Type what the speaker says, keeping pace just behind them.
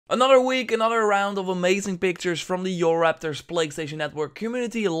Another week, another round of amazing pictures from the JorRaptors PlayStation Network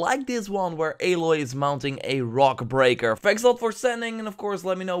community, like this one where Aloy is mounting a rock breaker. Thanks a lot for sending, and of course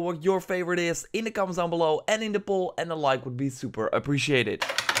let me know what your favorite is in the comments down below and in the poll, and a like would be super appreciated.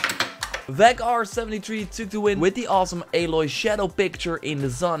 VecR73 took the win with the awesome Aloy shadow picture in the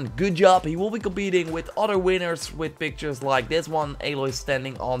sun. Good job, he will be competing with other winners with pictures like this one, Aloy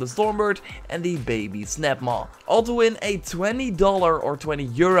standing on the Stormbird and the baby Snapmaw. All to win a $20 or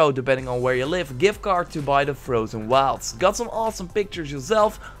 €20 depending on where you live gift card to buy the Frozen Wilds. Got some awesome pictures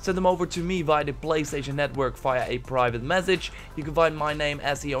yourself? Send them over to me via the PlayStation Network via a private message. You can find my name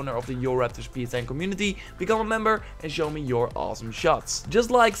as the owner of the JorRaptors PSN community, become a member and show me your awesome shots.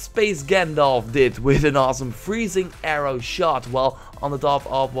 Just like Space Gandalf did with an awesome freezing arrow shot while on the top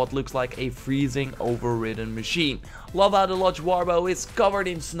of what looks like a freezing overridden machine. Love how the Lodge Warbow is covered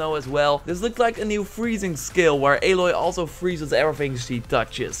in snow as well. This looks like a new freezing skill where Aloy also freezes everything she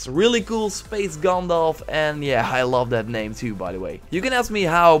touches. Really cool Space Gandalf, and yeah, I love that name too, by the way. You can ask me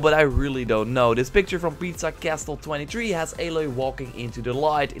how, but I really don't know. This picture from Pizza Castle 23 has Aloy walking into the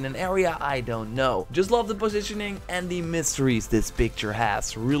light in an area I don't know. Just love the positioning and the mysteries this picture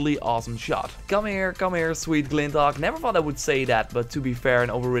has. Really awesome shot. Come here, sweet Glinthawk. Never thought I would say that, but to be fair, an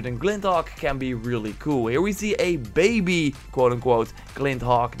overridden Glinthawk can be really cool. Here we see a baby, quote-unquote,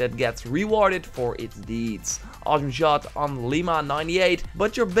 Glinthawk that gets rewarded for its deeds. Awesome shot on Lima 98,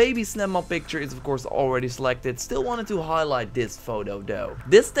 but your baby Snapmaw picture is of course already selected. Still wanted to highlight this photo though.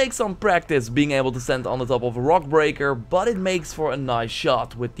 This takes some practice being able to stand on the top of a rock breaker, but it makes for a nice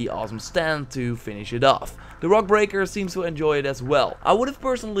shot with the awesome stand to finish it off. The rock breaker seems to enjoy it as well. I would have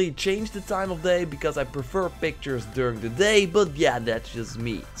personally changed the time of day because I prefer pictures during the day, but yeah, that's just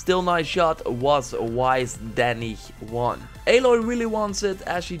me. Still nice shot, was wise Danny 1. Aloy really wants it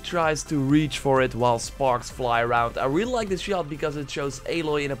as she tries to reach for it while sparks fly around. I really like this shot because it shows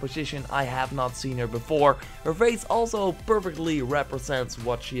Aloy in a position I have not seen her before. Her face also perfectly represents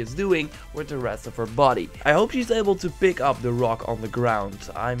what she is doing with the rest of her body. I hope she's able to pick up the rock on the ground.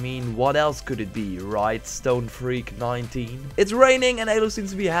 I mean, what else could it be, right? Stone Freak 19. It's raining and Aloy seems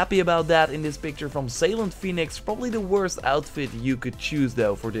to be happy about that in this picture from Salient Phoenix. Probably the worst outfit you could choose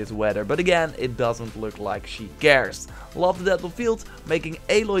though for this weather, but again, it doesn't look like she cares. Love the depth of field, making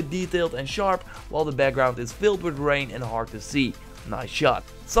Aloy detailed and sharp while the background is filled with rain and hard to see. Nice shot.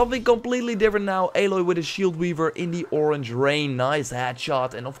 Something completely different now, Aloy with a shield weaver in the orange rain. Nice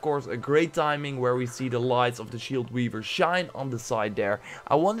headshot, and of course a great timing where we see the lights of the shield weaver shine on the side there.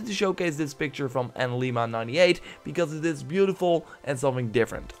 I wanted to showcase this picture from Lima 98 because it is beautiful and something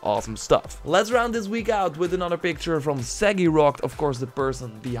different. Awesome stuff. Let's round this week out with another picture from Saggy Rock, of course the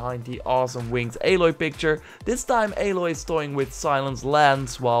person behind the awesome winged Aloy picture. This time Aloy is toying with Silence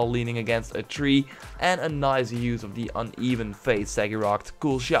Lands while leaning against a tree, and a nice use of the uneven face Saggy Rocked.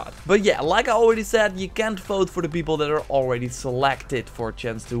 Cool shot. But yeah, like I already said, you can't vote for the people that are already selected for a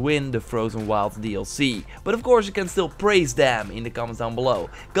chance to win the Frozen Wilds DLC. But of course you can still praise them in the comments down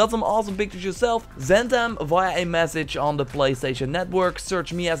below. Got some awesome pictures yourself? Send them via a message on the PlayStation Network.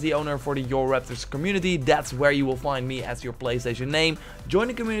 Search me as the owner for the JorRaptors community. That's where you will find me as your PlayStation name. Join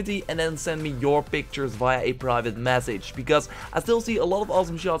the community and then send me your pictures via a private message, because I still see a lot of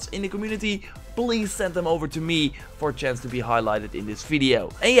awesome shots in the community. Please send them over to me for a chance to be highlighted in this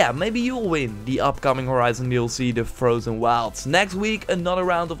video. And yeah, maybe you'll win the upcoming Horizon DLC, the Frozen Wilds. Next week, another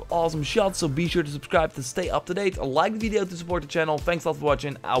round of awesome shots, so be sure to subscribe to stay up to date. Like the video to support the channel. Thanks a lot for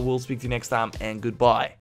watching. I will speak to you next time, and goodbye.